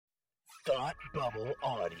Thought Bubble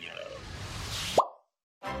Audio.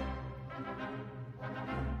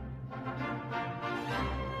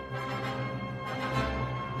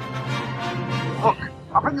 Look,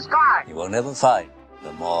 up in the sky! You will never find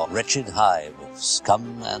the more wretched hive of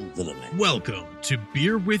scum and villainy. Welcome to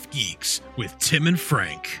Beer with Geeks with Tim and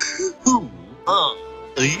Frank. Who are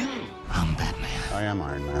you? I'm Batman. I am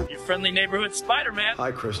Iron Man. Your friendly neighborhood Spider-Man.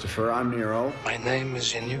 Hi, Christopher. I'm Nero. My name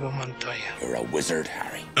is Inigo Montoya. You're a wizard,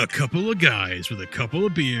 Harry. A couple of guys with a couple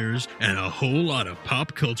of beers and a whole lot of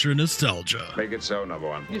pop culture nostalgia. Make it so, number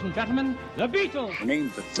one. Ladies and gentlemen, the Beatles.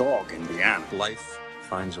 Named the dog Indiana. Life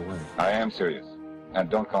finds a way. I am serious. And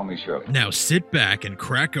don't call me Shirley. Now sit back and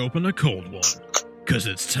crack open a cold one, because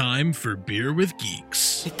it's time for Beer with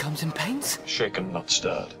Geeks. It comes in paints. Shaken, not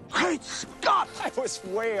stirred. Great Scott! I was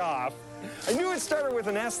way off. I knew it started with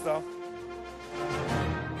an S, though.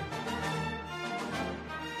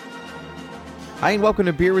 Hi, and welcome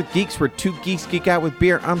to Beer with Geeks, where two geeks geek out with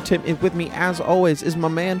beer. I'm Tim, and with me, as always, is my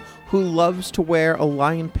man who loves to wear a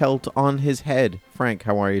lion pelt on his head. Frank,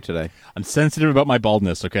 how are you today? I'm sensitive about my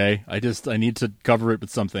baldness, okay? I need to cover it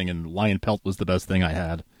with something, and lion pelt was the best thing I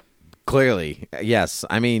had. Clearly, yes.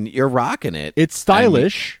 I mean, you're rocking it. It's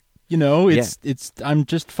stylish, it's I'm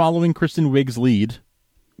just following Kristen Wiig's lead.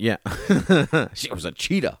 Yeah. She was a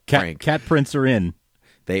cheetah, Frank. Cat prints are in.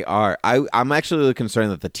 They are. I'm actually really concerned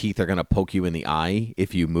that the teeth are going to poke you in the eye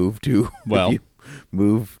if you move too much.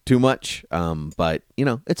 But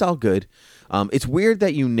it's all good. It's weird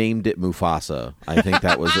that you named it Mufasa. I think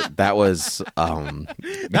that was that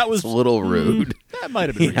was a little rude. That might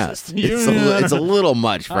have been racist. It's a little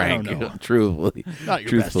much, Frank. I don't know. Truthfully, Not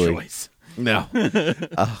your best choice. No.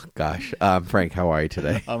 Oh gosh, Frank, how are you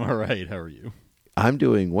today? I'm all right. How are you? I'm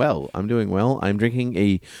doing well. I'm drinking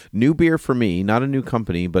a new beer for me, not a new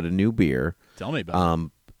company, but a new beer. Tell me about it.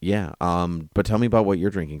 Yeah. But tell me about what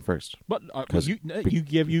you're drinking first. But you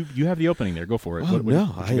have the opening there. Go for it.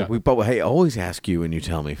 I always ask you and you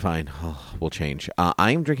tell me. Fine, we'll change.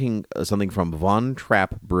 I am drinking something from Von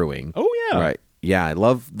Trapp Brewing. Oh yeah, right. Yeah, I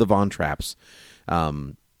love the Von Trapps.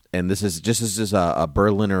 And this is a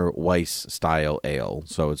Berliner Weiss style ale.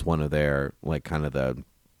 So it's one of their kind of the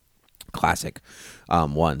classic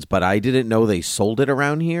ones, but I didn't know they sold it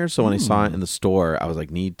around here, so when I saw it in the store I was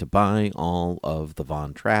like, need to buy all of the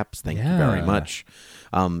Von Trapps. Thank you very much,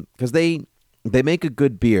 because they make a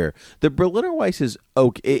good beer. The Berliner Weiss is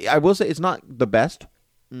okay. I will say it's not the best.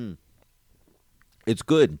 It's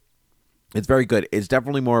good. It's very good. It's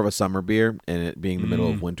definitely more of a summer beer, and it being the middle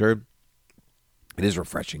of winter, it is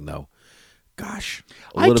refreshing though. Gosh,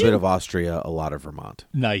 a little bit of Austria, a lot of Vermont.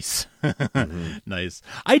 Nice. Nice.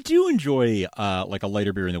 I do enjoy a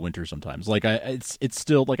lighter beer in the winter sometimes. It's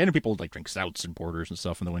still I know people drink stouts and porters and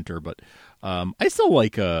stuff in the winter, but I still I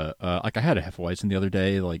had a Hefeweizen the other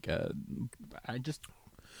day. I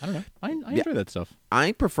don't know. I enjoy that stuff.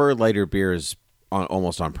 I prefer lighter beers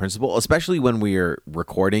almost on principle, especially when we're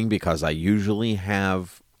recording, because I usually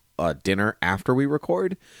have dinner after we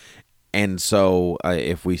record. And so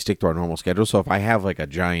if we stick to our normal schedule, so if I have a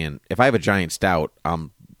giant stout,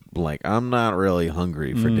 I'm not really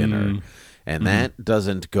hungry for dinner, and that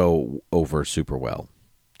doesn't go over super well.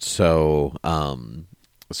 So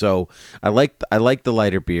I like the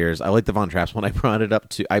lighter beers. I like the Von Trapps. When I brought it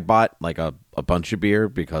up I bought a bunch of beer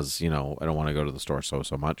because I don't want to go to the store so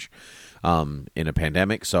much in a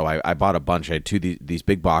pandemic. So I bought a bunch. I had these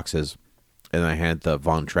big boxes, and I had the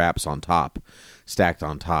Von Trapps on top, stacked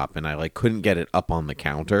on top, and I couldn't get it up on the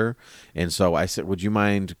counter, and so I said, would you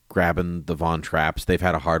mind grabbing the Von Trapps? They've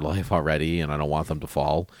had a hard life already, and I don't want them to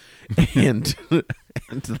fall. And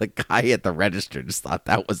the guy at the register just thought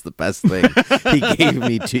that was the best thing.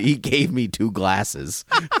 He gave me two glasses.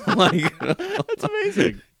 That's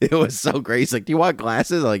amazing. It was so great. He's like, do you want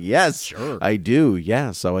glasses? I'm like, yes, sure, I do.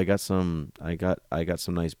 Yeah, so I got some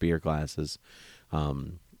nice beer glasses.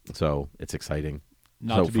 So it's exciting.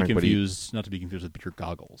 Not to be confused with beer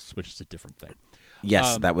goggles, which is a different thing.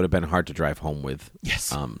 Yes, that would have been hard to drive home with.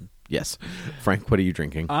 Yes. Yes. Frank, what are you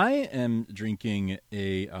drinking? I am drinking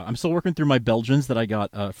I'm still working through my Belgians that I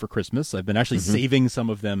got for Christmas. I've been actually saving some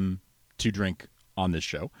of them to drink on this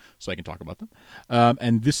show so I can talk about them.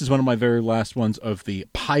 And this is one of my very last ones of the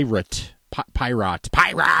Pirate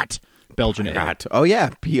Belgian Ale. Oh yeah,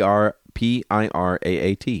 Piraat.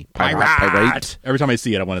 Pirate. Every time I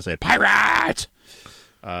see it, I want to say it. Pirate.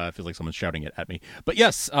 It feels like someone's shouting it at me. But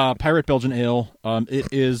yes, Pirate Belgian Ale.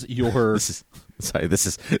 It is your. This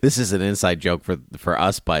is an inside joke for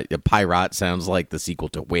us, but Pirate sounds like the sequel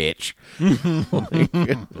to Witch. Yes,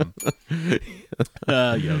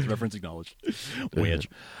 reference acknowledged. Witch.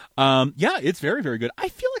 Yeah, it's very, very good. I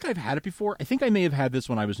feel like I've had it before. I think I may have had this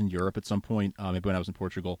when I was in Europe at some point, maybe when I was in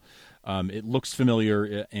Portugal. It looks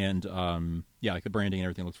familiar, and like the branding and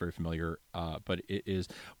everything looks very familiar. But it is.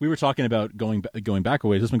 We were talking about going back a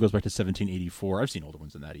ways. This one goes back to 1784. I've seen older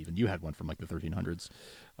ones than that. Even you had one from like the 1300s.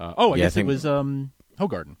 I guess it was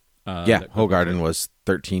Hogarden. Hogarden was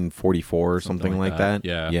 1344 or something like that.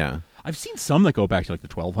 Yeah. I've seen some that go back to like the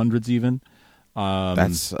 1200s even.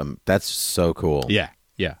 That's so cool. Yeah,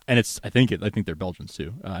 and I think they're Belgians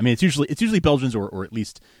too. I mean, it's usually Belgians or at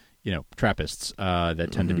least Trappists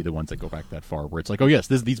that tend to be the ones that go back that far. Where it's like, oh yes,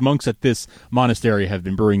 these monks at this monastery have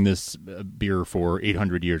been brewing this beer for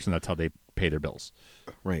 800 years, and that's how they pay their bills.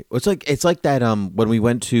 Right. It's like that. When we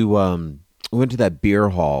went to that beer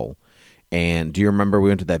hall. And do you remember we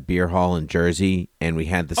went to that beer hall in Jersey and we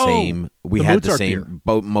had the same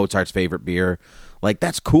Mozart's favorite beer? Like,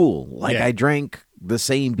 that's cool. Like, I drank the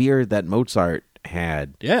same beer that Mozart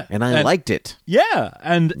had. Yeah. And I liked it. Yeah.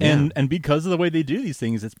 And because of the way they do these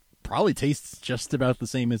things, it probably tastes just about the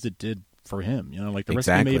same as it did for him. Like the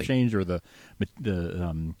recipe may have changed or the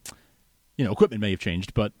equipment may have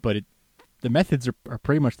changed, but the methods are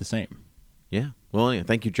pretty much the same. Yeah. Well,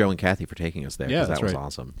 thank you, Joe and Kathy, for taking us there. Yeah, that was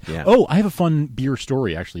awesome. Yeah. Oh, I have a fun beer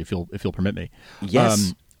story, actually, if you'll permit me.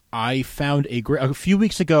 Yes. I found a few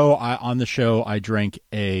weeks ago on the show. I drank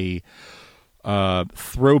a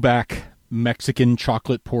throwback Mexican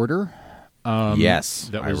chocolate porter. Yes,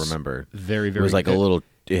 that I remember. Very, very. It was like good. a little.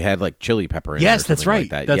 It had like chili pepper in it. Yes, that's right. Like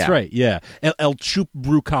that. That's right. Yeah, El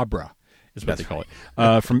Chupacabra is what they call it.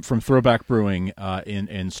 From Throwback Brewing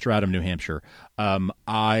in Stratham, New Hampshire.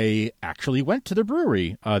 I actually went to the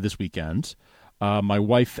brewery this weekend. My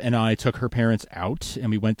wife and I took her parents out, and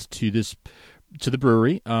we went to the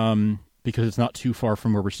brewery because it's not too far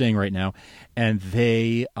from where we're staying right now. And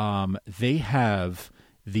they have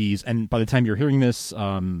these, and by the time you're hearing this,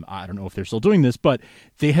 I don't know if they're still doing this, but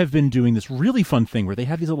they have been doing this really fun thing where they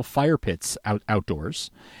have these little fire pits outdoors.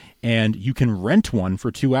 And you can rent one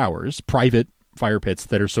for 2 hours, private fire pits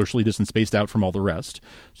that are socially distant, spaced out from all the rest.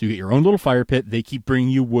 So you get your own little fire pit. They keep bringing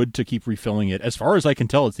you wood to keep refilling it. As far as I can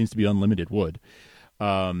tell, it seems to be unlimited wood.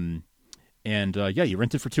 You rent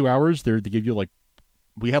it for 2 hours. They give you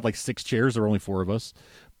we had 6 chairs. There were only 4 of us.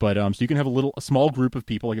 But so you can have a small group of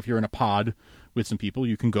people. Like if you're in a pod with some people,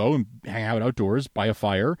 you can go and hang out outdoors by a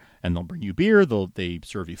fire, and they'll bring you beer. They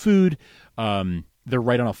serve you food. They're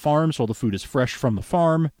right on a farm, so all the food is fresh from the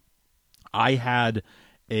farm. I had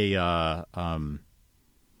what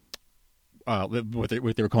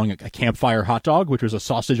they were calling a campfire hot dog, which was a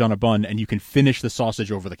sausage on a bun, and you can finish the sausage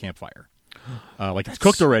over the campfire. It's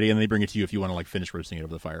cooked already, and they bring it to you if you want to finish roasting it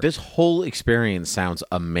over the fire. This whole experience sounds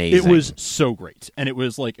amazing. It was so great, and it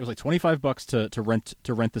was like $25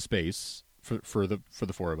 to rent the space for the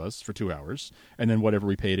 4 of us for 2 hours, and then whatever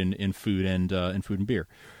we paid in food and beer.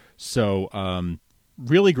 So.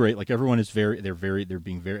 Really great. Like everyone is they're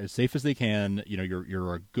being very as safe as they can.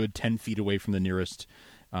 You're a good 10 feet away from the nearest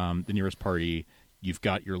party. You've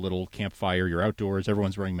got your little campfire. You're outdoors.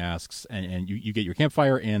 Everyone's wearing masks, and you get your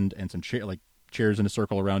campfire and some chairs in a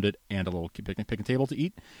circle around it, and a little picnic table to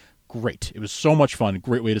eat. Great. It was so much fun.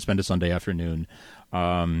 Great way to spend a Sunday afternoon.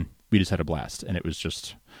 We just had a blast, and it was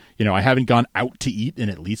just, I haven't gone out to eat in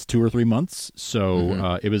at least 2 or 3 months,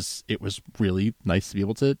 so it was really nice to be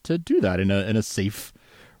able to do that in a safe,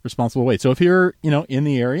 responsible way. So if you're in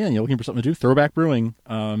the area and you're looking for something to do, Throwback Brewing,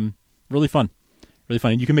 really fun,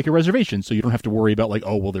 and you can make a reservation, so you don't have to worry about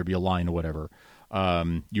will there be a line or whatever.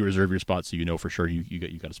 You reserve your spot, so for sure you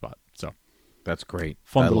got a spot. So that's great.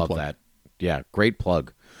 Fun. I little love plug. that. Yeah, great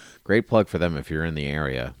plug. Great plug for them if you're in the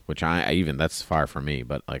area, which that's far from me,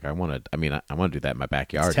 but I want to do that in my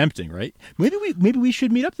backyard. It's tempting, right? Maybe we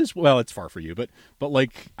should meet up it's far for you, but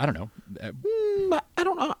I don't know. I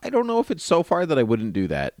don't know if it's so far that I wouldn't do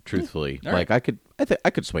that, truthfully. Right. I could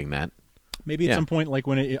swing that. Maybe at some point,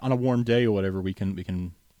 when on a warm day or whatever, we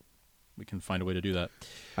can find a way to do that.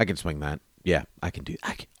 I can swing that. Yeah, I can do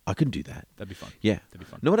that. That'd be fun. Yeah. That'd be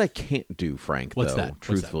fun. Know what I can't do, Frank, What's though, that?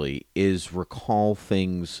 truthfully, is recall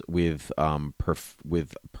things with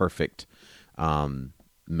perfect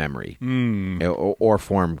memory. Or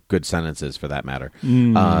form good sentences, for that matter.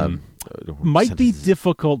 Might be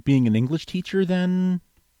difficult being an English teacher, then.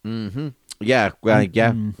 Mm-hmm. Yeah. Yeah.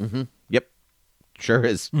 Mm-hmm. Yep. Sure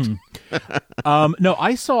is. No,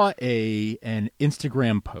 I saw an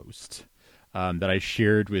Instagram post that I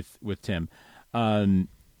shared with Tim.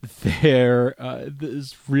 There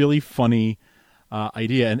is really funny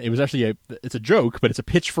idea, and it was actually it's a joke, but it's a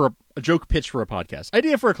pitch for a joke pitch for a podcast.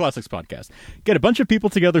 Idea for a classics podcast: get a bunch of people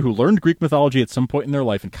together who learned Greek mythology at some point in their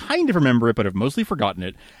life and kind of remember it, but have mostly forgotten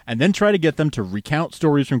it, and then try to get them to recount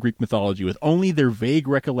stories from Greek mythology with only their vague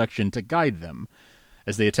recollection to guide them.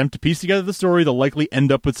 As they attempt to piece together the story, they'll likely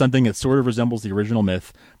end up with something that sort of resembles the original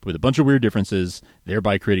myth, but with a bunch of weird differences,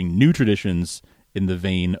 thereby creating new traditions in the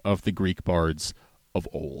vein of the Greek bards of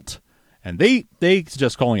old. And they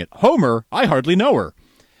suggest calling it Homer, I Hardly Know Her.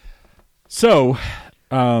 So,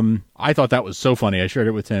 I thought that was so funny. I shared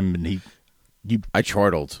it with him, and I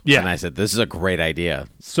chortled. Yeah. And I said, this is a great idea.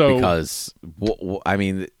 So, because, I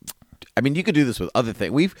mean, you could do this with other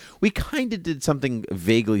things. We kind of did something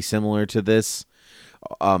vaguely similar to this.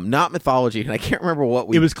 Not mythology, and I can't remember what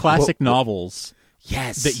we... It was classic novels.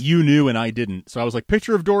 Yes. That you knew and I didn't. So I was like,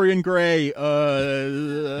 picture of Dorian Gray,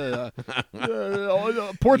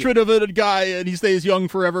 portrait of a guy, and he stays young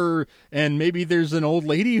forever, and maybe there's an old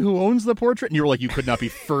lady who owns the portrait, and you were like, you could not be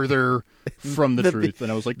further from the truth.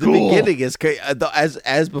 And I was like, cool. The beginning is,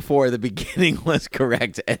 as before, the beginning was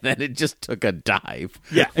correct, and then it just took a dive.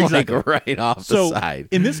 Yeah, exactly. Like right off the side.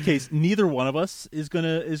 In this case, neither one of us is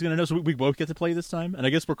gonna know, so we both get to play this time, and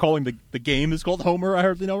I guess we're calling the game is called Homer, I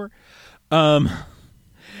Hardly Know Her.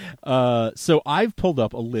 So I've pulled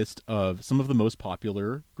up a list of some of the most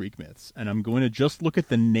popular Greek myths, and I'm going to just look at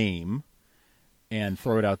the name and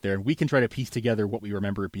throw it out there, and we can try to piece together what we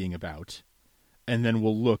remember it being about, and then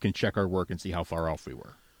we'll look and check our work and see how far off we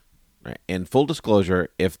were. Right. And full disclosure,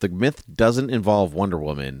 if the myth doesn't involve Wonder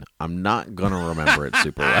Woman, I'm not going to remember it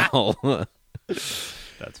super well.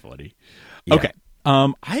 That's funny. Yeah. Okay.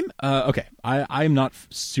 I'm not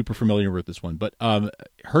super familiar with this one, but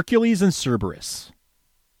Hercules and Cerberus.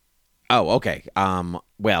 Oh, okay.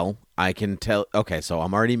 Well, I can tell. Okay, so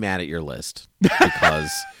I'm already mad at your list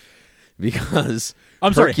because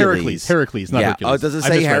I'm sorry, Heracles, not Hercules. Oh, does it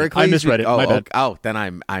say Heracles? I misread it. My bad. Oh, then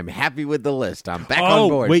I'm happy with the list. I'm back on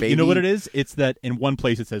board. Wait, baby. You know what it is? It's that in one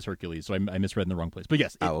place it says Hercules, so I misread in the wrong place. But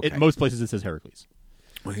yes, in most places it says Heracles.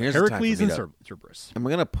 Well, here's Heracles and Cerberus. I'm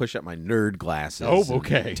going to push up my nerd glasses. Oh,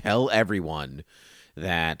 okay. And tell everyone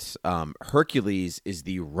that Hercules is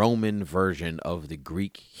the Roman version of the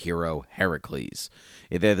Greek hero Heracles.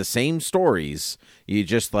 They're the same stories. You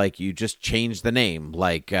just change the name,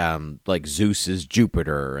 like Zeus is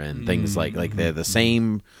Jupiter and things like they're the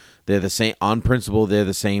same. They're the same on principle. They're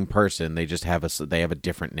the same person. They just have a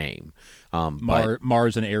different name.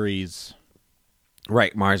 Mars and Ares.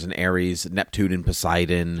 Right, Mars and Ares, Neptune and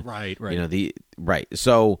Poseidon. Right.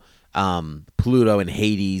 So Pluto and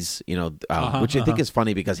Hades, which I think is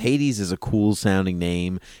funny because Hades is a cool sounding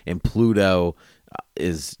name and Pluto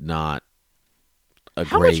is not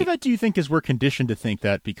How much of that do you think is we're conditioned to think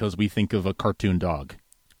that because we think of a cartoon dog?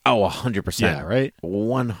 Oh, 100%. Yeah, right?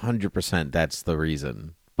 100% that's the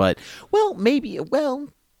reason. But, that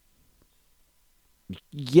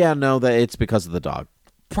it's because of the dog.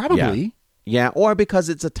 Probably. Yeah, or because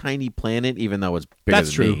it's a tiny planet, even though it's bigger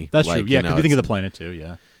than me. That's true. Yeah, because you think of the planet too,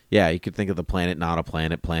 yeah. Yeah, you could think of the planet, not a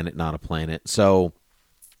planet, planet, not a planet. So,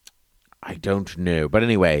 I don't know. But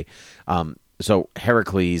anyway, so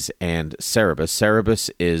Heracles and Cerberus. Cerberus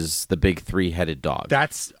is the big three-headed dog.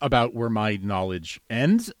 That's about where my knowledge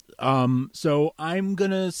ends. So I'm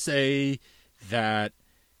going to say that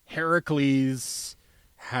Heracles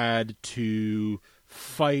had to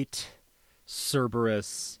fight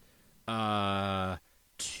Cerberus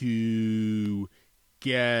to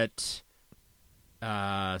get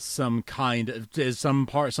some kind of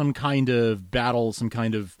battle, some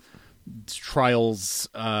kind of trials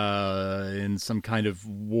in some kind of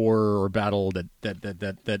war or battle that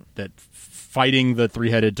fighting the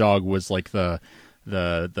three-headed dog was like the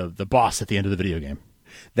boss at the end of the video game.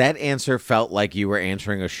 That answer felt like you were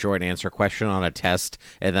answering a short answer question on a test,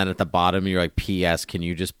 and then at the bottom you're like, P.S. Can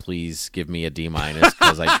you just please give me a D-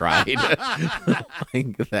 because I tried?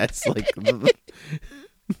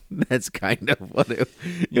 That's kind of what it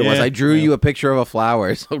was. I drew you a picture of a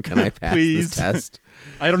flower, so can I pass this test?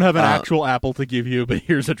 I don't have an actual apple to give you, but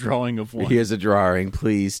here's a drawing of one. Here's a drawing.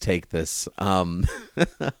 Please take this. I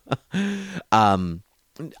don't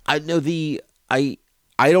know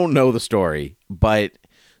the story, but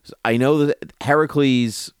I know that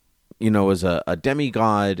Heracles, is a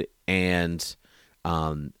demigod, and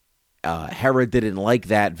Hera didn't like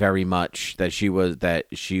that very much. That he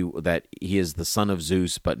is the son of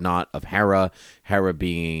Zeus, but not of Hera. Hera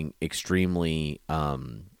being extremely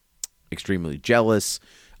jealous,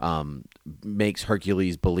 makes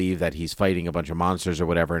Hercules believe that he's fighting a bunch of monsters or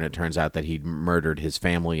whatever, and it turns out that he murdered his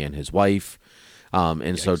family and his wife.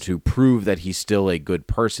 And so to prove that he's still a good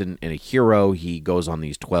person and a hero, he goes on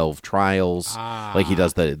these 12 trials, like he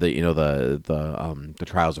does the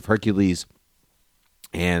trials of Hercules.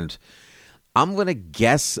 And I'm gonna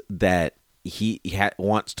guess that he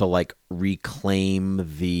wants to like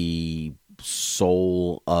reclaim the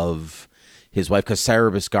soul of his wife, because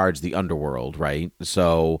Cerberus guards the underworld, right?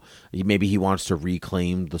 So maybe he wants to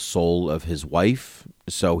reclaim the soul of his wife,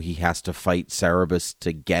 so he has to fight Cerberus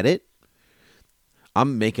to get it.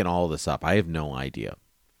 I'm making all this up. I have no idea.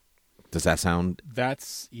 Does that sound?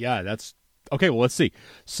 That's okay. Well, let's see.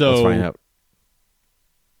 So let's find out.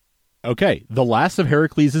 Okay, the last of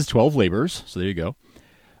Heracles' 12 labors. So there you go.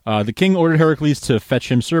 The king ordered Heracles to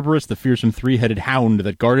fetch him Cerberus, the fearsome three-headed hound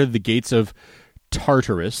that guarded the gates of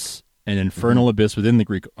Tartarus, an infernal abyss within the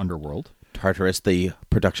Greek underworld. Tartarus, the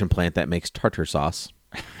production plant that makes tartar sauce.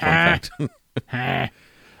 Fun fact.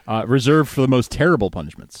 Reserved for the most terrible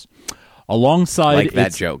punishments. Alongside like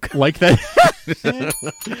that joke. Like that.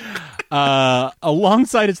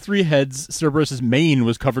 Alongside its three heads, Cerberus' mane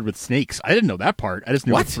was covered with snakes. I didn't know that part. I just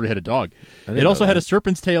knew it was a three-headed dog. It also had a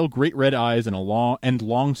serpent's tail, great red eyes, and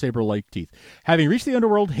long saber-like teeth. Having reached the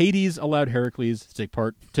underworld, Hades allowed Heracles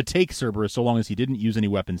to take Cerberus so long as he didn't use any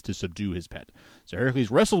weapons to subdue his pet. So Heracles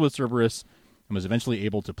wrestled with Cerberus and was eventually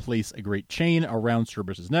able to place a great chain around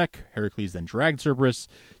Cerberus' neck. Heracles then dragged Cerberus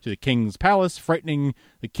to the king's palace, frightening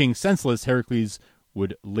the king senseless. Heracles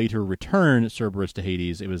would later return Cerberus to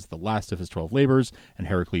Hades. It was the last of his 12 labors, and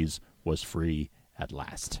Heracles was free at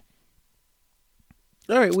last.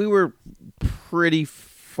 All right, we were pretty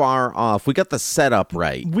far off. We got the setup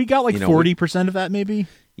right. We got like 40% of that, maybe?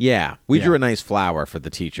 Yeah. We drew a nice flower for the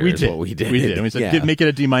teacher. We did. What we did. We did. And we said, make it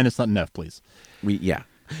a D-, not an F, please. Weird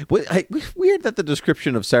that the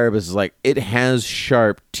description of Cerberus is like, it has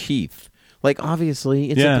sharp teeth. Like,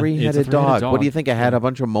 obviously, it's a three-headed dog. What do you think? It had a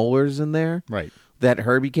bunch of molars in there? Right. That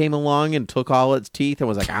Herbie came along and took all its teeth and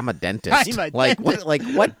was like, I'm a dentist. I'm a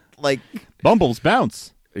dentist. What? Bumbles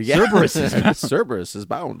bounce. Yeah. Cerberus is bounce. Cerberus is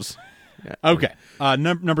bounce. Yeah. Okay.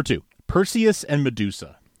 Number 2. Perseus and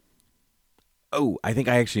Medusa. Oh, I think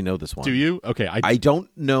I actually know this one. Do you? Okay. I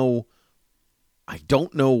don't know. I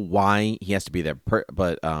don't know why he has to be there,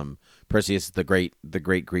 but Perseus, the great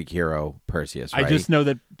Greek hero Perseus. Right? I just know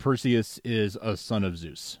that Perseus is a son of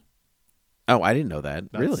Zeus. Oh, I didn't know that.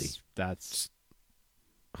 Really? That's.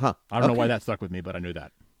 Huh. I don't know why that stuck with me, but I knew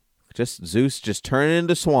that. Just Zeus just turning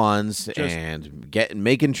into swans and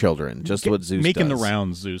making children. Just what Zeus making does. the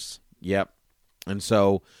rounds, Zeus. Yep. And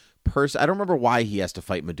so I don't remember why he has to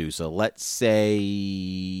fight Medusa. Let's say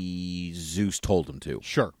Zeus told him to.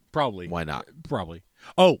 Sure. Probably. Why not? Probably.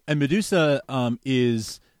 Oh, and Medusa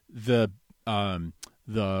is the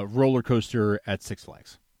roller coaster at Six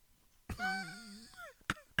Flags.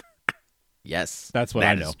 Yes. That's what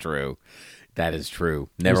I know. That is true. That is true.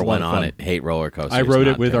 Never went on it. Hate roller coasters. I rode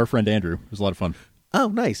it with our friend Andrew. It was a lot of fun. Oh,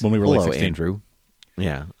 nice. When we were Hello, like 16. Andrew.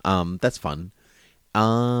 Yeah. That's fun.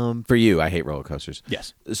 For you, I hate roller coasters.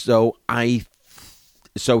 Yes. So he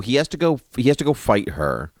has to go fight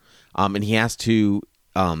her. And he has to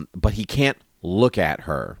but he can't look at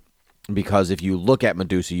her, because if you look at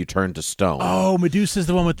Medusa, you turn to stone. Oh, Medusa's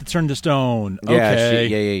the one with the turn to stone.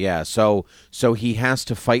 Okay. Yeah. So he has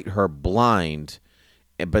to fight her blind.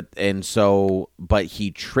 But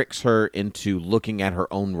he tricks her into looking at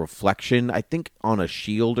her own reflection, I think on a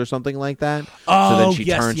shield or something like that. Oh, so then she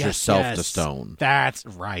turns herself to stone. This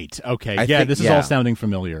is all sounding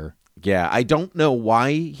familiar. Yeah, I don't know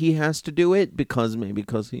why he has to do it, because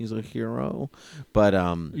he's a hero. But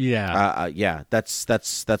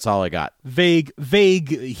that's all I got. Vague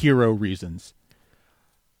hero reasons.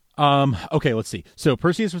 Okay, let's see. So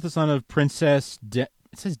Perseus was the son of Princess it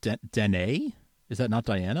says Danae? Is that not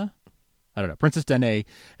Diana? I don't know. Princess Danae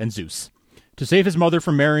and Zeus. To save his mother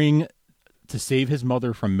from marrying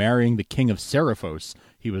the king of Seriphos,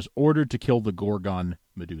 he was ordered to kill the Gorgon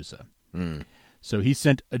Medusa. So he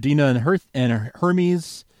sent Athena and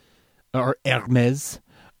Hermes to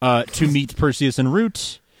meet Perseus en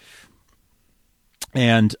route.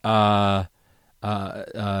 And Athena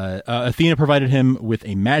provided him with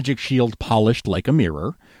a magic shield polished like a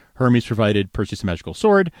mirror. Hermes provided Perseus a magical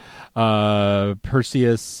sword.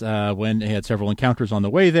 Perseus, when he had several encounters on the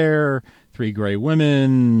way there, 3 gray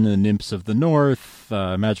women, the nymphs of the north,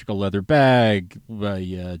 magical leather bag,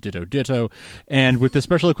 ditto. And with this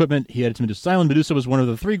special equipment, he headed to Medusa's island. Medusa was one of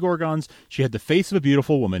the 3 Gorgons. She had the face of a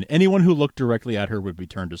beautiful woman. Anyone who looked directly at her would be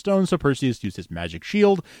turned to stone, so Perseus used his magic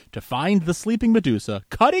shield to find the sleeping Medusa,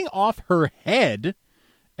 cutting off her head,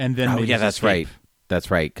 and then made his escape. Right. That's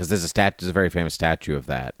right, because there's a very famous statue of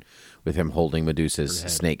that, with him holding Medusa's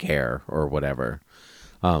snake hair or whatever,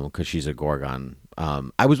 because she's a Gorgon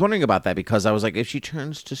I was wondering about that because I was like, if she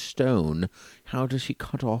turns to stone, how does she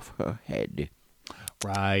cut off her head?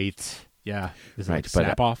 Right. Yeah. Is it Right, like but,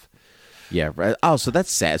 snap off? Yeah. Right. Oh, so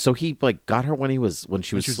that's sad. So he like got her when she was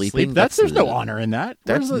sleeping. That's there's no honor in that.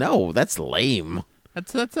 That's lame.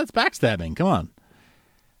 That's backstabbing. Come on.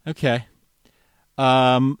 Okay.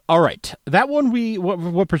 All right. That one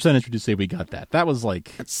what percentage would you say we got that? That was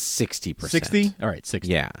like 60%. 60? All right,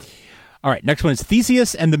 60. Yeah. All right, next one is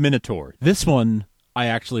Theseus and the Minotaur. This one I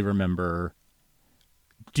actually remember.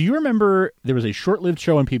 Do you remember there was a short-lived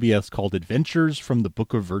show on PBS called Adventures from the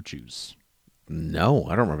Book of Virtues? No, I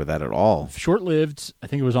don't remember that at all. Short-lived. I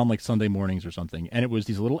think it was on like Sunday mornings or something, and it was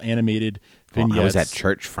these little animated vignettes. I was at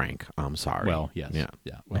church, Frank. I'm sorry. Well, yes. Yeah.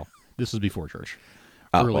 Well, this was before church.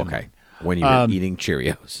 Oh, Early okay. When you were eating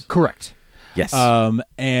Cheerios. Correct. Yes. And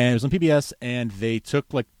it was on PBS, and they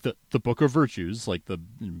took like the Book of Virtues, like the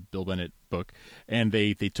Bill Bennett book, and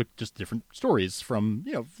they took just different stories from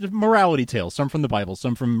morality tales, some from the Bible,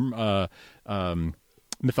 some from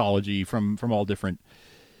mythology, from all different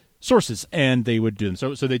sources, and they would do them.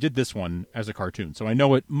 So they did this one as a cartoon. So I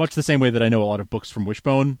know it much the same way that I know a lot of books from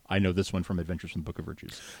Wishbone. I know this one from Adventures from the Book of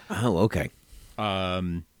Virtues. Oh, okay.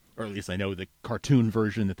 Or at least I know the cartoon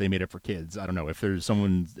version that they made up for kids. I don't know if there's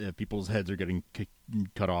people's heads are getting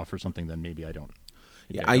cut off or something. Then maybe I don't.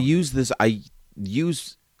 Yeah, I use this. I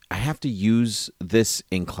have to use this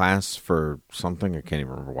in class for something. I can't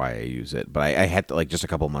even remember why I use it, but I had to like just a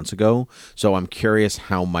couple months ago. So I'm curious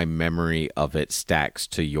how my memory of it stacks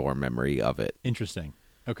to your memory of it. Interesting.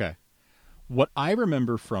 Okay. What I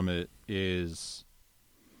remember from it is,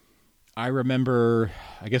 I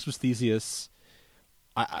guess it was Theseus.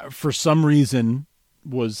 For some reason,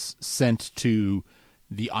 was sent to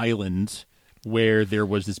the island where there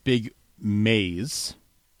was this big maze.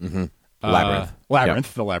 Mm-hmm. The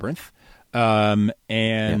labyrinth.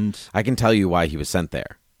 And I can tell you why he was sent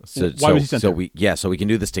there. Why was he sent there? So we can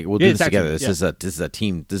do this. We'll do this together. This is a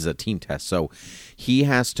team. This is a team test. So he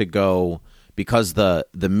has to go because the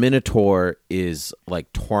Minotaur is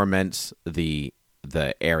torments the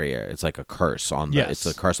area. It's like a curse on the. It's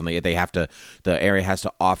a curse on the. The area has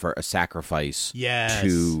to offer a sacrifice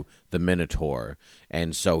to the Minotaur,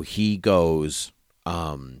 and so he goes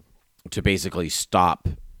to basically stop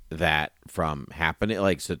that from happening,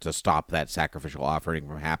 to stop that sacrificial offering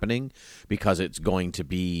from happening, because it's going to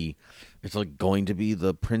be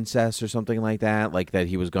the princess or something like that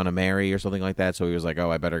he was going to marry or something like that. So he was like,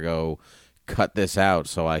 oh, I better go cut this out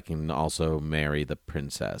so I can also marry the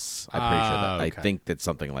princess. I'm pretty sure that. Okay. I think that's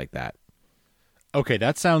something like that. Okay,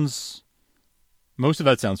 most of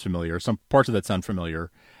that sounds familiar. Some parts of that sound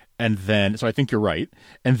familiar. And then, so I think you're right.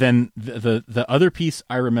 And then the other piece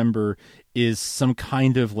I remember is some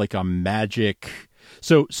kind of like a magic.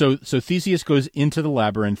 So Theseus goes into the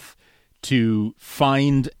labyrinth to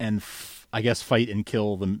find and I guess fight and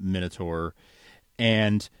kill the Minotaur,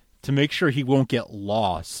 and to make sure he won't get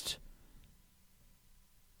lost,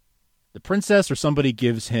 the princess or somebody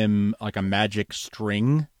gives him like a magic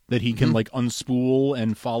string that he can unspool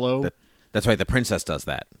and follow. That's right. The princess does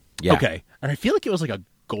that. Yeah. Okay. And I feel like it was like a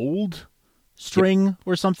gold string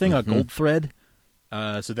or something, a gold thread,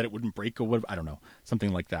 so that it wouldn't break or whatever. I don't know,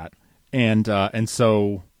 something like that. And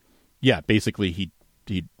so, yeah, basically he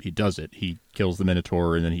does it. He kills the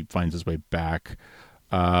Minotaur and then he finds his way back,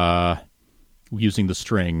 using the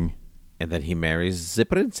string. And then he marries the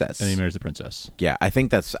princess. Yeah, I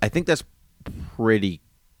think that's pretty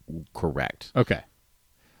correct. Okay.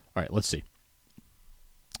 All right, let's see.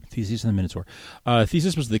 Theseus and the Minotaur.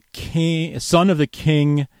 Theseus was the son of the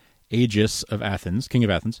king Agis of Athens, king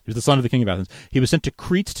of Athens. He was the son of the king of Athens. He was sent to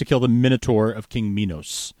Crete to kill the Minotaur of King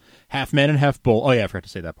Minos. Half man and half bull. Oh yeah, I forgot to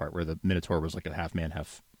say that part where the Minotaur was like a half man,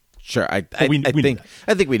 half. Sure, I think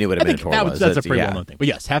we knew what a Minotaur was. That's a pretty well-known thing. But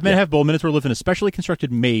yes, half man, half bull. Minotaur lived in a specially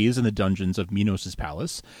constructed maze in the dungeons of Minos'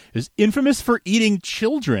 palace. It was infamous for eating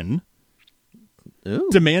children. Ooh.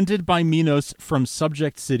 Demanded by Minos from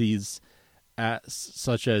subject cities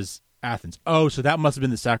such as Athens. Oh, so that must have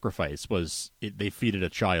been the sacrifice. They feeded a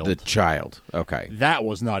child? The child. Okay. That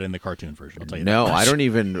was not in the cartoon version. I'll tell you. No, that. I don't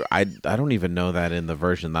even know that in the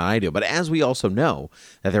version that I do. But as we also know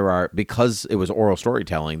that because it was oral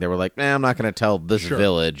storytelling, they were like, I'm not going to tell this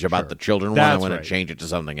village about the children one. I want to change it to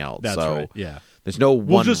something else. That's so right. Yeah. There's no one.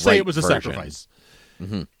 We'll just say it was a version. sacrifice.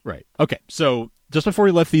 Mm-hmm. Right. Okay. So just before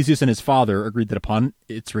he left, Theseus and his father agreed that upon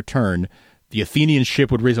its return, the Athenian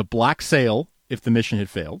ship would raise a black sail if the mission had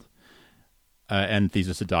failed, and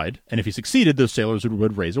Theseus had died. And if he succeeded, those sailors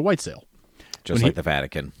would raise a white sail. Just like the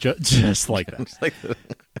Vatican. Just like that.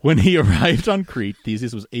 When he arrived on Crete,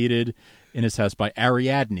 Theseus was aided in his task by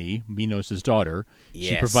Ariadne, Minos' daughter.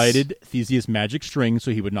 She Yes. provided Theseus magic string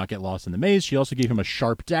so he would not get lost in the maze. She also gave him a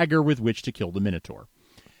sharp dagger with which to kill the Minotaur.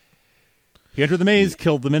 He entered the maze,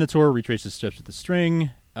 killed the Minotaur, retraced his steps with the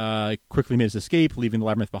string, quickly made his escape, leaving the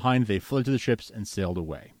labyrinth behind. They fled to the ships and sailed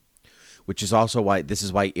away. Which is also why I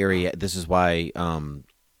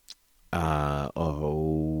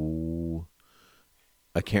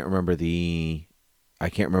can't remember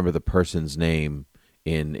the person's name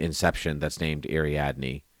in Inception that's named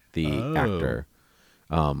Ariadne, the actor.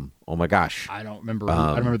 Oh my gosh, I don't remember. I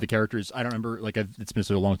don't remember the characters. I don't remember. Like it's been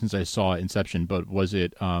so long since I saw Inception. But was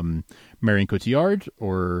it Marion Cotillard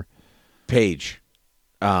or Page?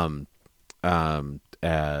 Inception?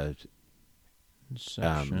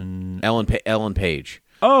 Ellen Page.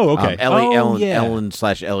 Oh, okay. Ellen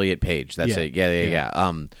 / Elliot Page. That's it.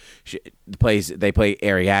 Yeah. They play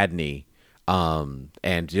Ariadne.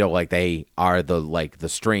 And like they are the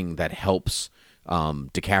string that helps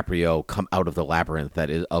DiCaprio come out of the labyrinth that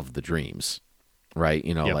is of the dreams, right?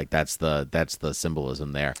 Like that's the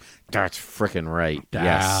symbolism there. That's freaking right.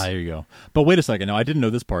 Yes, there you go. But wait a second. No, I didn't know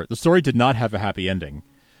this part. The story did not have a happy ending.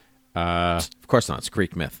 Of course not. It's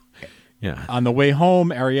Greek myth. Yeah. On the way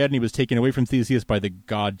home, Ariadne was taken away from Theseus by the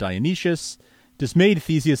god Dionysius. Dismayed,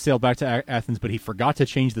 Theseus sailed back to Athens, but he forgot to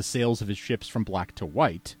change the sails of his ships from black to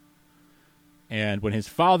white. And when his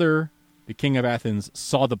father, the king of Athens,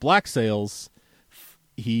 saw the black sails,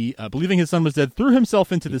 he, believing his son was dead, threw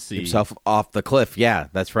himself into the sea. Himself off the cliff. Yeah,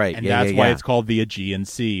 that's right. And that's why it's called the Aegean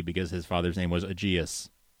Sea, because his father's name was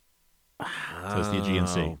Aegeus. So it's the Aegean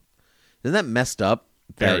Sea. Isn't that messed up?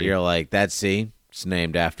 Very. That you're like, that sea, it's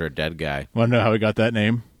named after a dead guy. Want to know how he got that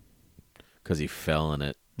name? Because he fell in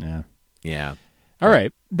it. Yeah. Yeah. All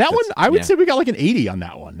right. That one, I would say we got like an 80 on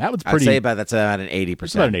that one. That was pretty. I'd say that's about an 80%.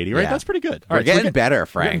 That's about an 80, right? Yeah. That's pretty good. We're getting better,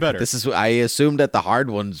 Frank. Getting better. This is. I assumed that the hard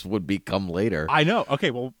ones would become later. I know.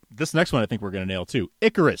 Okay, well, this next one I think we're going to nail too.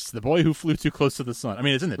 Icarus, the boy who flew too close to the sun. I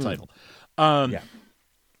mean, it's in the title. Yeah.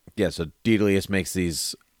 So Daedalus makes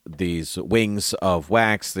these wings of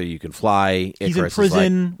wax that you can fly. He's Icarus in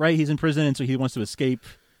prison, is like, right? He's in prison, and so he wants to escape.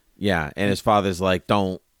 Yeah, and his father's like,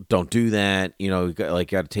 don't do that. You got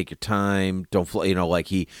to take your time. Don't fly.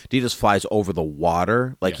 He just flies over the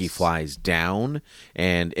water, like he flies down.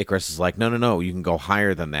 And Icarus is like, no, you can go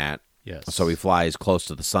higher than that. Yes. So he flies close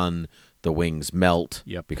to the sun. The wings melt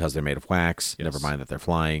because they're made of wax. Yes. Never mind that they're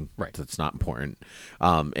flying. Right. That's not important.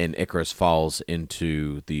 And Icarus falls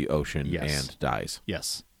into the ocean and dies.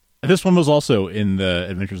 Yes. This one was also in the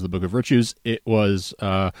Adventures of the Book of Virtues. It was,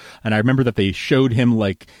 and I remember that they showed him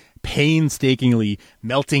like painstakingly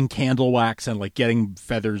melting candle wax and like getting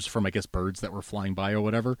feathers from, I guess, birds that were flying by or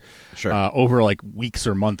whatever. Sure. Over like weeks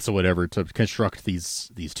or months or whatever to construct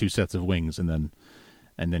these two sets of wings, and then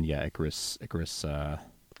Icarus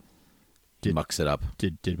mucks it up.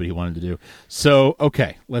 Did what he wanted to do. So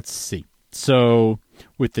okay, let's see. So,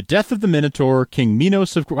 with the death of the Minotaur, King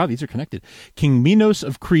Minos of these are connected. King Minos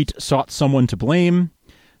of Crete sought someone to blame.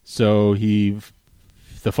 So the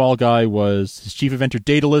fall guy was his chief inventor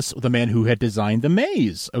Daedalus, the man who had designed the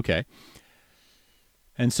maze. Okay,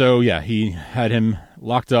 and so he had him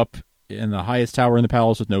locked up in the highest tower in the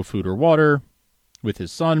palace with no food or water, with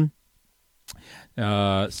his son.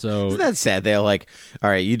 So isn't that sad? They're like, all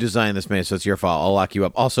right, you designed this maze, so it's your fault. I'll lock you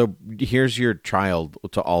up. Also, here's your child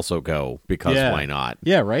to also go because why not?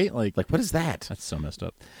 Yeah, right. Like what is that? That's so messed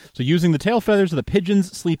up. So using the tail feathers of the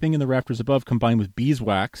pigeons sleeping in the rafters above, combined with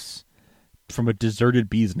beeswax from a deserted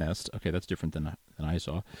bee's nest. Okay, that's different than I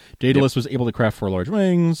saw. Daedalus was able to craft 4 large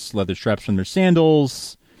wings, leather straps from their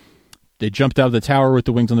sandals. They jumped out of the tower with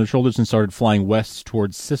the wings on their shoulders and started flying west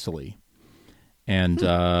towards Sicily. And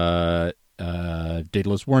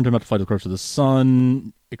Daedalus warned him not to fly too close to the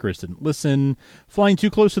sun. Icarus didn't listen. Flying too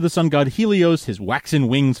close to the sun god Helios, his waxen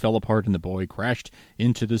wings fell apart and the boy crashed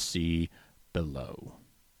into the sea below.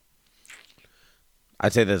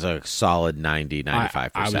 I'd say there's a solid 90,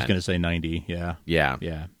 95%. I was going to say 90, yeah.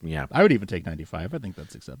 Yeah. I would even take 95. I think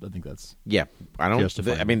that's acceptable. I think that's I don't.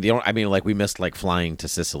 justifiable. Like we missed like flying to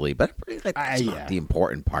Sicily, but that's not the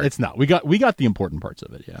important part. It's not. We got the important parts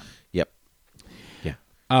of it. Yeah. Yep.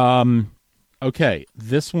 Yeah. Okay.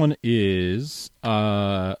 This one is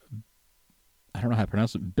I don't know how to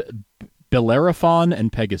pronounce it. Bellerophon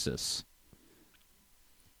and Pegasus.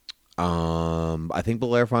 I think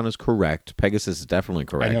Bellerophon is correct. Pegasus is definitely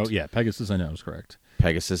correct. I know. Yeah, Pegasus I know is correct.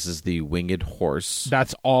 Pegasus is the winged horse.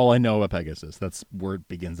 That's all I know about Pegasus. That's where it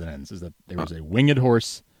begins and ends. Is that there was a winged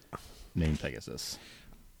horse named Pegasus.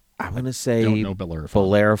 I'm going to say don't know Bellerophon.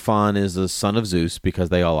 Bellerophon is the son of Zeus because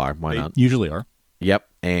they all are. Why not? Usually are. Yep.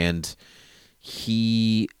 And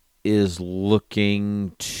he is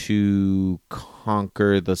looking to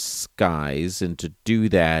conquer the skies, and to do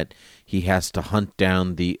that, he has to hunt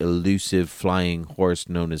down the elusive flying horse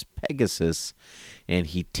known as Pegasus, and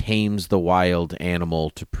he tames the wild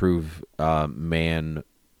animal to prove man's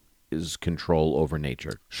control over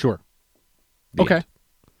nature. Sure. The Okay. end.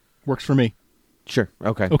 Works for me. Sure.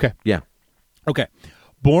 Okay. Okay. Yeah. Okay.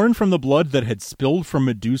 Born from the blood that had spilled from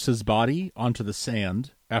Medusa's body onto the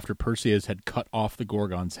sand after Perseus had cut off the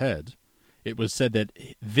Gorgon's head, it was said that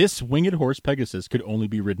this winged horse Pegasus could only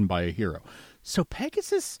be ridden by a hero. So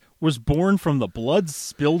Pegasus was born from the blood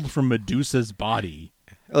spilled from Medusa's body.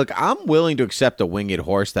 Look, I'm willing to accept a winged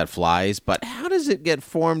horse that flies, but how does it get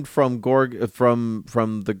formed from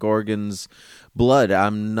from the Gorgon's blood?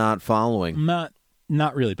 I'm not following.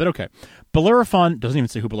 Not really, but okay. Bellerophon doesn't even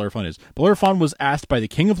say who Bellerophon is. Bellerophon was asked by the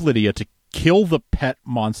king of Lydia to kill the pet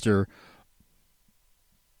monster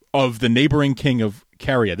of the neighboring king of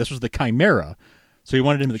Caria. This was the Chimera. So he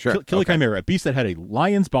wanted him to kill the Chimera, a beast that had a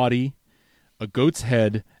lion's body, a goat's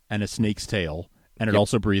head, and a snake's tail, and it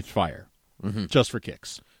also breathed fire. Mm-hmm. Just for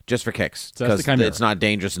kicks. Just for kicks. So that's the Because Chimera. it's not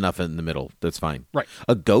dangerous enough in the middle. That's fine. Right.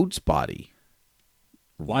 A goat's body.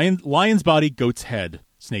 Lion's body, goat's head,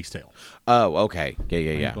 snake's tail. Oh, okay.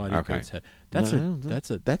 Yeah. Body, Okay. goat's head. That's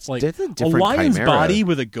a that's like a a different lion's Chimera. body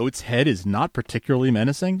with a goat's head is not particularly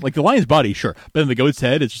menacing. Like the lion's body, sure, but then the goat's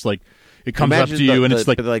head, it's just like it comes up Imagine to you and it's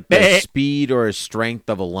like the "Bleh." speed or strength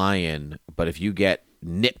of a lion, but if you get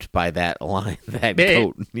nipped by that lion, that Bleh.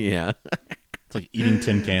 goat, yeah. It's like eating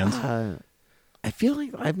tin cans. I feel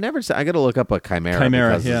like I've never seen. I got to look up a chimera.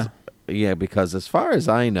 Chimera, because because as far as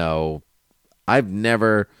I know, I've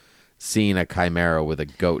never seen a chimera with a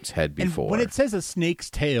goat's head before. And when it says a snake's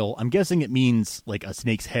tail, I'm guessing it means like a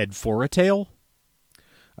snake's head for a tail.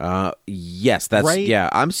 Yes, that's Right? yeah.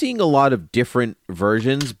 I'm seeing a lot of different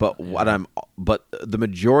versions, but the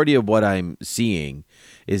majority of what I'm seeing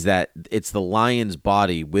is that it's the lion's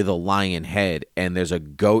body with a lion head, and there's a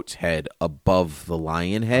goat's head above the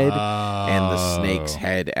lion head, and the snake's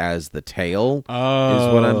head as the tail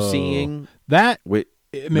is what I'm seeing. That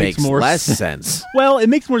It makes makes more less sense. sense. Well, it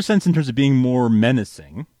makes more sense in terms of being more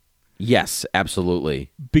menacing. Yes,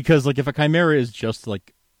 absolutely. Because like if a chimera is just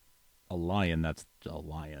like a lion, that's a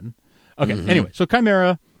lion. Okay, anyway, so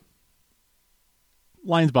chimera,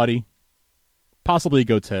 lion's body, possibly a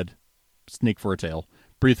goat's head, snake for a tail,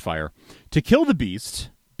 breathe fire. To kill the beast,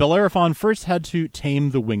 Bellerophon first had to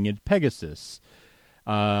tame the winged Pegasus.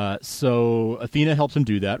 So Athena helped him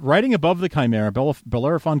do that. Riding above the chimera,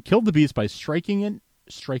 Bellerophon killed the beast by striking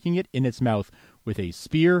it in its mouth with a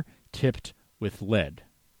spear tipped with lead.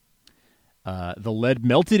 The lead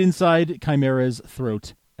melted inside Chimera's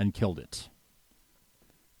throat and killed it.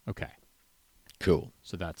 Okay. Cool.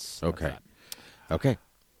 So that's Okay. that. Okay.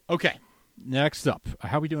 Okay. Next up,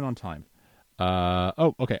 how are we doing on time?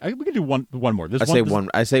 Okay. We can do one more.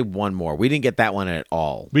 I say one more. We didn't get that one at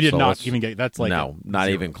all. We did So not let's- even get. That's like no, not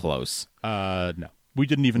zero. even close. No, we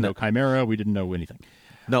didn't even know Chimera. We didn't know anything.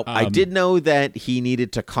 No, I did know that he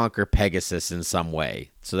needed to conquer Pegasus in some way.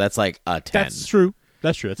 So that's like a 10. That's true.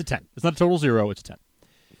 That's a 10. It's not a total 0. It's a 10.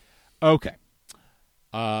 Okay.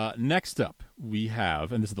 Next up, we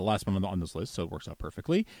have, and this is the last one on this list, so it works out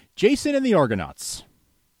perfectly. Jason and the Argonauts.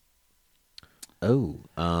 Oh,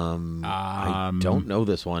 I don't know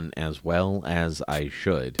this one as well as I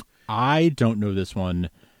should. I don't know this one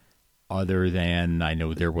other than I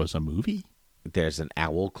know there was a movie. There's an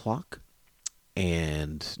owl clock,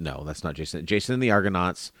 and no, that's not Jason. Jason and the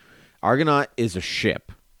Argonauts. Argonaut is a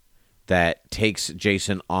ship that takes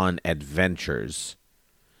Jason on adventures,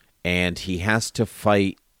 and he has to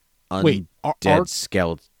fight Wait, undead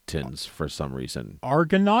skeletons for some reason.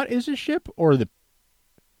 Argonaut is a ship, or the?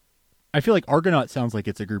 I feel like Argonaut sounds like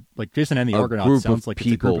it's a group. Like Jason and the Argonauts sounds like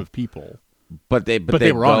it's a group of people. But they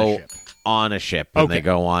were go on a ship and Okay. they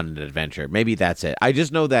go on an adventure. Maybe that's it. I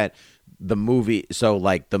just know that the movie. So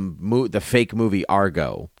like the fake movie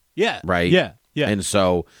Argo. Yeah. Right. Yeah. Yeah. And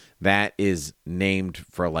so that is named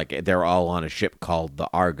for like they're all on a ship called the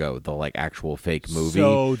Argo, the like actual fake movie,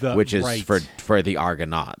 So which is right. for the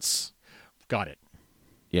Argonauts. Got it.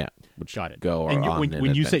 Yeah, which Got it. go and on when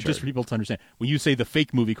an you say, adventure. just for people to understand, when you say the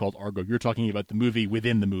fake movie called Argo, you're talking about the movie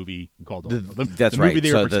within the movie called Argo. That's the right. Movie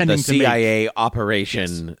they So were the pretending to make. CIA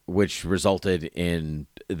operation, which resulted in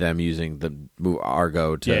them using the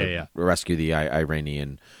Argo to rescue the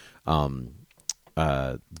Iranian,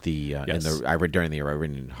 during the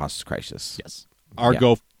Iranian hostage crisis. Yes,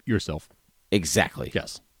 Argo yourself. Exactly.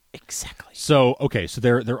 Yes, exactly. So okay, so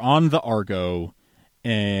they're on the Argo,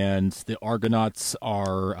 and the Argonauts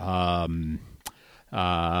are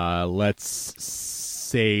Let's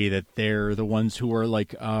say that they're the ones who are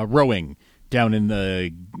like rowing down in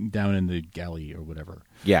the galley or whatever.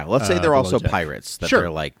 Yeah, let's say they're also deck. pirates. That Sure.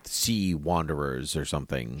 they're like sea wanderers or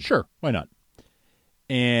something. Sure, why not?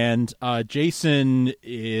 And Jason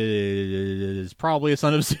is probably a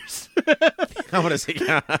son of Zeus. I want to say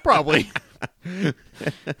Probably.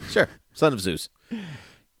 Sure, son of Zeus.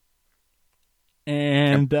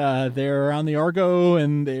 And they're on the Argo,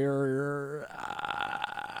 and they're...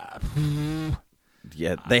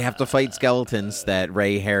 Yeah, they have to fight skeletons that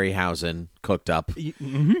Ray Harryhausen cooked up.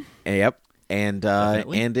 Mm-hmm. Yep. And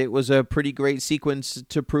it was a pretty great sequence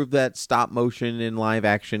to prove that stop motion and live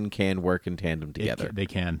action can work in tandem together. They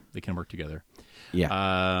can work together.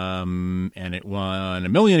 Yeah. And it won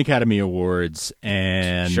 1 million Academy Awards,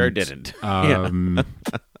 and Sure didn't.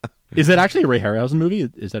 Is that actually a Ray Harryhausen movie?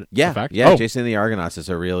 Is that a fact? Yeah, Oh. Jason and the Argonauts is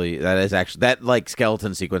that like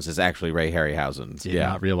skeleton sequence is actually Ray Harryhausen. Did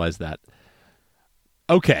not realize that.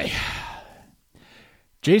 Okay.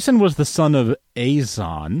 Jason was the son of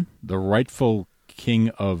Aeson, the rightful king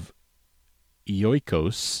of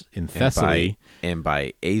Iolcos in Thessaly. And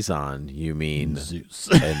by Aeson, you mean Zeus.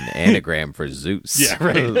 an anagram for Zeus. Yeah,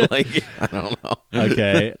 right. Like, I don't know.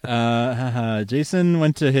 Okay. Jason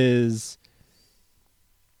went to his...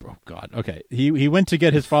 Oh, God. Okay. He went to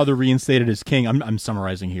get his father reinstated as king. I'm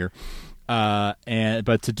summarizing here. But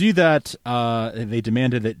to do that, they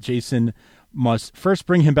demanded that Jason must first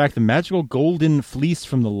bring him back the magical golden fleece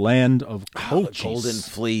from the land of Colchis. Golden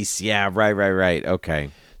fleece. Yeah, right.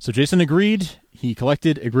 Okay. So Jason agreed. He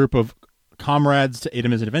collected a group of comrades to aid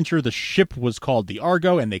him in his adventure. The ship was called the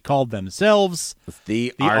Argo, and they called themselves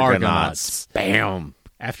the Argonauts. Bam.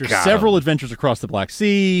 After several adventures across the Black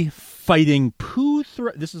Sea, fighting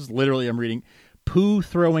this is literally, I'm reading,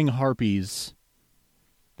 poo-throwing harpies.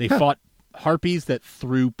 They fought harpies that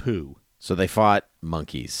threw poo. So they fought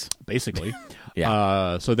monkeys. Basically.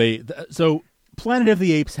 Yeah. So Planet of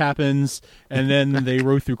the Apes happens, and then they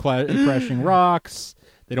row through crashing rocks.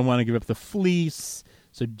 They don't want to give up the fleece.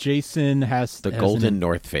 So Jason has... The Golden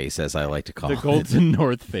North Face, as I like to call it. The Golden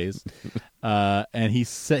North Face. And he's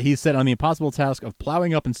set on the impossible task of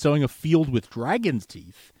plowing up and sowing a field with dragon's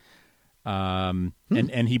teeth. And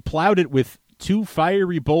he plowed it with 2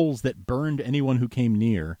 fiery bowls that burned anyone who came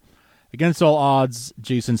near. Against all odds,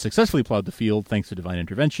 Jason successfully plowed the field thanks to divine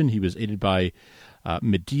intervention. He was aided by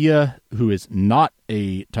Medea, who is not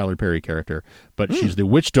a Tyler Perry character, but she's the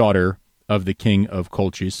witch daughter of the king of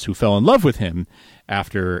Colchis, who fell in love with him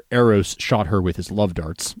after Eros shot her with his love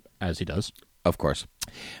darts, as he does. Of course.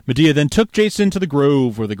 Medea then took Jason to the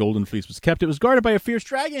grove where the golden fleece was kept. It was guarded by a fierce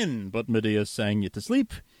dragon, but Medea sang it to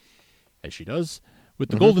sleep, as she does. With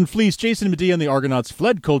the golden fleece, Jason, Medea, and the Argonauts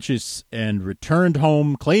fled Colchis and returned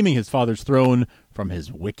home, claiming his father's throne from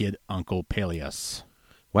his wicked uncle Peleus.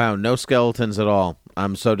 Wow, no skeletons at all.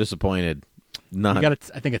 I'm so disappointed. None. You got,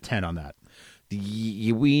 I think, a 10 on that.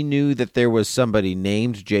 We knew that there was somebody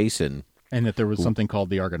named Jason. And that there was something called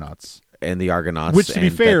the Argonauts. And the Argonauts. Which, to be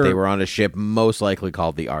fair... that they were on a ship most likely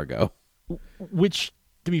called the Argo. Which,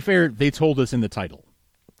 to be fair, they told us in the title.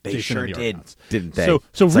 They Jason sure did, didn't they?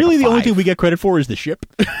 So really the only thing we get credit for is the ship.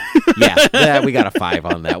 Yeah, we got a 5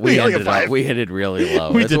 on that. We hit it really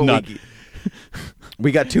low. We did not.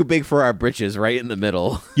 We got too big for our britches right in the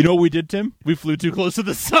middle. You know what we did, Tim? We flew too close to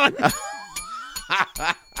the sun.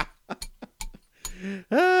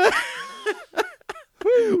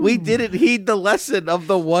 We didn't heed the lesson of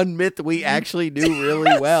the one myth we actually knew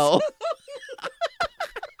really well.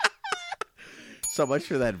 So much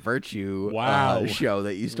for that Virtue show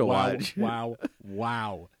that you used to watch.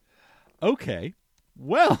 Wow. Okay.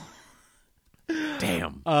 Well.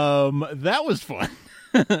 Damn. That was fun.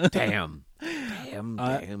 Damn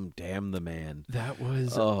the man. That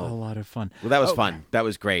was a lot of fun. Well, that was fun. That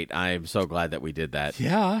was great. I'm so glad that we did that.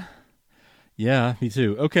 Yeah, me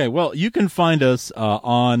too. Okay, well, you can find us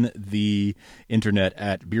on the internet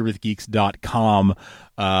at beerwithgeeks.com.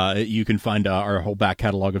 You can find our whole back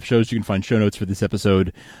catalog of shows. You can find show notes for this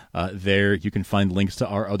episode there. You can find links to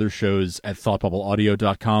our other shows at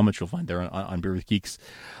thoughtbubbleaudio.com, which you'll find there on Beer with Geeks.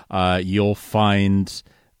 You'll find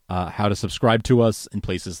how to subscribe to us in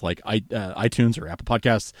places like iTunes or Apple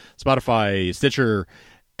Podcasts, Spotify, Stitcher,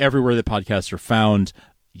 everywhere that podcasts are found.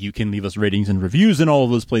 You can leave us ratings and reviews in all of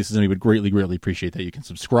those places, and we would greatly, greatly appreciate that. You can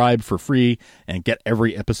subscribe for free and get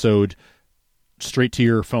every episode straight to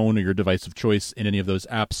your phone or your device of choice in any of those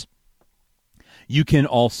apps. You can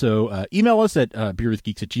also email us at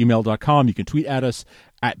beerwithgeeks@gmail.com. You can tweet at us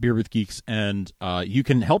at beerwithgeeks, and you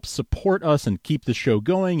can help support us and keep the show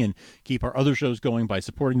going and keep our other shows going by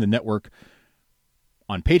supporting the network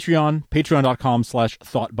on Patreon,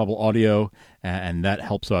 patreon.com/thoughtbubbleaudio, and that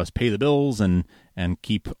helps us pay the bills and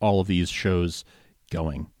keep all of these shows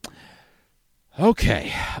going.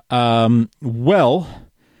 Okay. Well,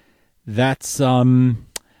 that's I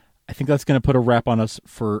think that's going to put a wrap on us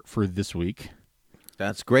for this week.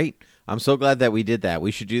 That's great. I'm so glad that we did that.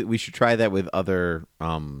 We should try that with other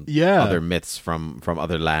other myths from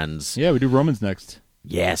other lands. Yeah, we do Romans next.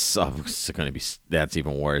 Yes. Oh, that's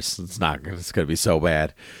even worse. It's going to be so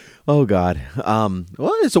bad. Oh God.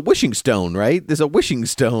 Well, it's a wishing stone, right? There's a wishing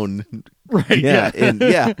stone. Right. Yeah.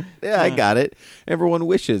 I got it. Everyone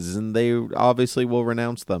wishes, and they obviously will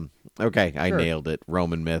renounce them. Okay, I nailed it.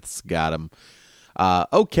 Roman myths, got them.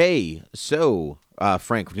 Okay, so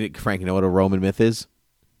Frank, you know what a Roman myth is?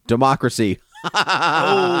 Democracy.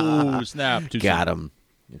 Oh snap! Got him.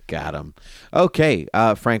 Okay,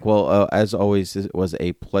 Frank. Well, as always, it was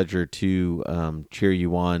a pleasure to cheer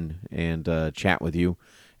you on and chat with you.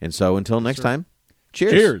 And so, until next time,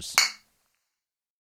 cheers. Cheers.